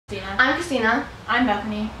I'm Christina. I'm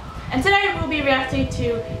Bethany. And today we'll be reacting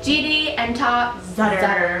to GD and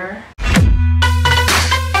Zutter.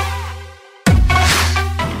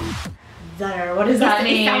 Zutter, what does that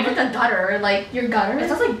mean? It sounds like a gutter, like your gutter. It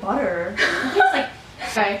sounds like butter. It's like,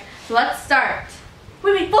 okay, so let's start.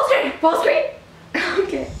 Wait, full screen! Full screen?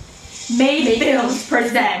 Okay. Made Films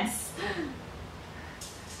presents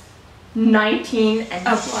 19 and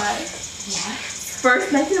of what?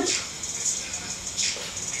 First 19 of...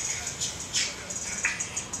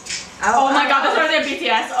 Oh my god, that's where they're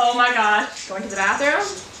BTS. Oh my gosh. Going to the bathroom?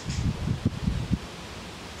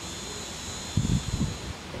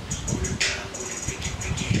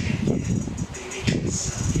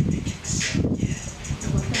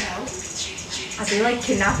 What the hell? Are they like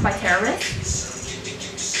kidnapped by terrorists?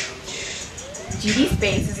 GD's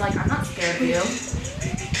face is like, I'm not scared of you.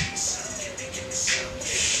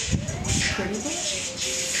 Pretty good.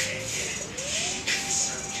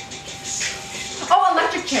 Oh,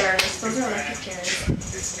 electric chairs. Those are electric chairs.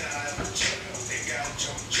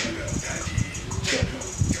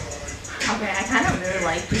 Okay, I kind of really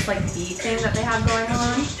like this like beat thing that they have going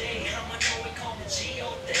on.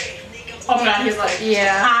 Oh my god, he's like,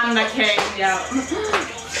 Yeah. I'm the king. Yeah.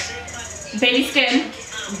 Baby skin.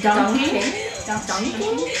 Dunking? Dunking?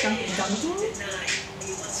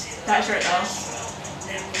 That shirt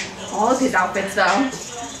though. All of his outfits though.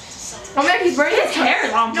 Oh my god, he's wearing his hair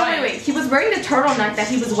is on No, point. wait. He was wearing the turtleneck that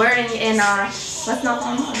he was wearing in Let's Not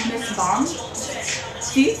Miss Bomb.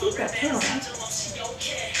 See that turtleneck?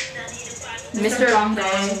 Mr. Long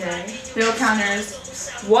Day. Bill counters.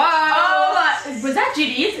 Whoa! Oh, was that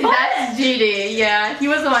GD's? That's GD, yeah. He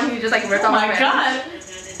was the one who just like ripped Oh off my my god.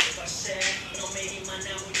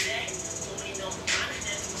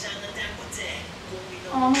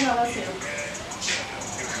 Oh my god, that's you.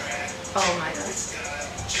 Oh my god.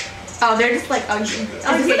 Oh, they're just like, Is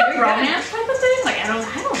this like a romance type of thing? Like, I don't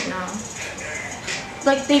know.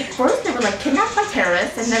 Like, first they were like kidnapped by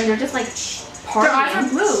terrorists, and then they're just like partying. Their eyes are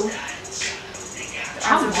blue.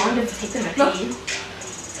 How long did it take them to pee?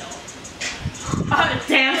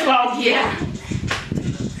 Dance well. Yeah.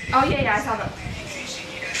 Oh yeah, I saw that.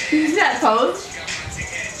 You see that pose?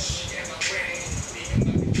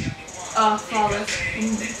 Oh, flawless.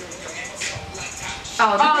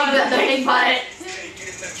 Oh, the big butt. butt.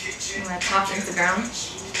 I'm gonna toss Instagram.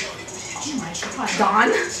 Oh my god. Dawn.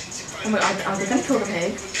 Oh my god, are they gonna kill the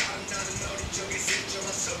pig?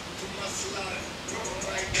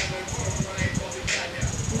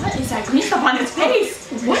 What is that green stuff on his face?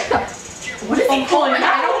 What the? What is he pulling?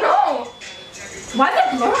 I don't know. Why is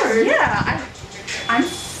it blurred? Yeah,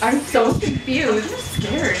 I'm so confused. I'm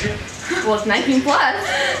scared. Well, it's 19 plus.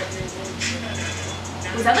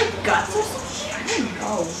 Was that like guts or something? I don't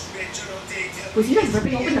know. Was he like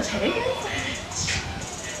ripping open the pig?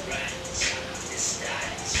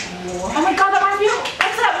 Oh my god, that reminds me of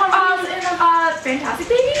what's that one? In Fantastic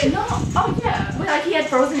Baby? No. Oh yeah. Wait, like he had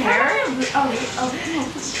frozen hair? Oh,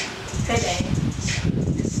 BigBang.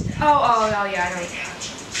 Oh yeah, I know.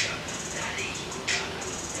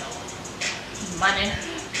 Money.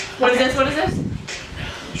 What is this? What is this?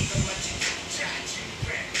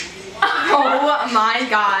 Oh my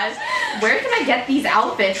god. Where can I get these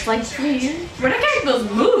outfits? Like, please. Where did I get those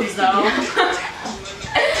moves though?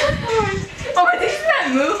 Oh, did you see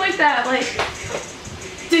that move like that? Like,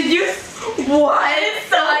 did you? What? It's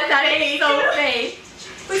so fake. So fake.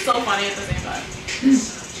 It's so funny at the same time.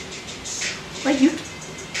 Like you.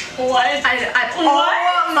 What?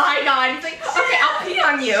 Oh my god. He's like, okay, I'll pee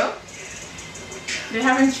on you. They're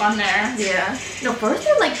having fun there. Yeah. No, first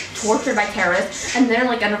they're like tortured by terrorists, and they're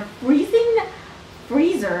like in a freezing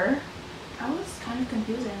freezer. That was kind of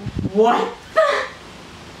confusing. What?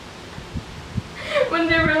 When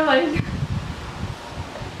they were like.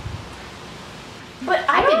 But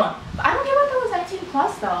I don't get why that was 19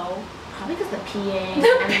 plus though. Probably because the peeing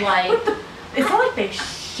and like. It's not like they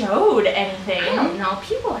showed anything. I don't know.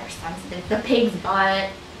 People are sensitive. The pig's butt.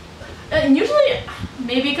 And usually,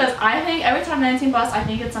 maybe because I think every time 19 plus, I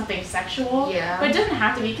think it's something sexual. Yeah. But it doesn't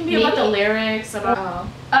have to be. It can be about the lyrics. About. Oh.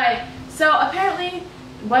 Alright. So apparently,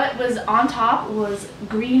 what was on top was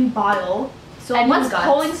green bottle. So and he what's was guts?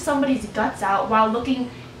 pulling somebody's guts out while looking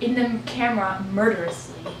in the camera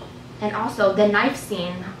murderously. And also the knife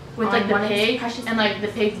scene With like the one of his pig precious and like the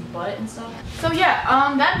pig's butt and stuff. So yeah,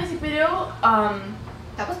 that music video,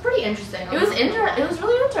 that was pretty interesting. it was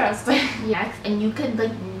really interesting. Yeah, and you could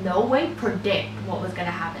like no way predict what was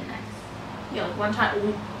gonna happen next. Yeah, like one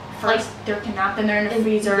time, first they're kidnapped and they're in a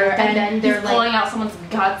freezer, and then they're he's pulling out someone's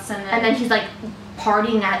guts, and then he's like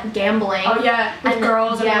partying at gambling. Oh yeah, with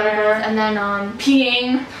girls and yeah, whatever, and then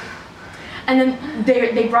peeing. And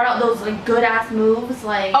then they brought out those like good ass moves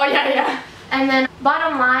like. Oh yeah. And then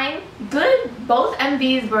bottom line, both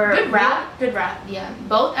MVs were Good rap. Yeah,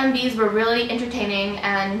 both MVs were really entertaining,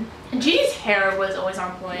 and G's hair was always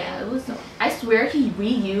on point. yeah, it was. I swear he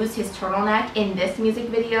reused his turtleneck in this music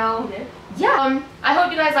video. He did? Yeah. I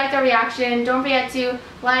hope you guys liked our reaction. Don't forget to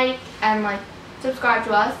like and subscribe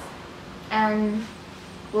to us, and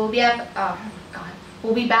we'll be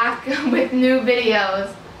back with new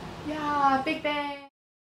videos. Yeah, Big Bang.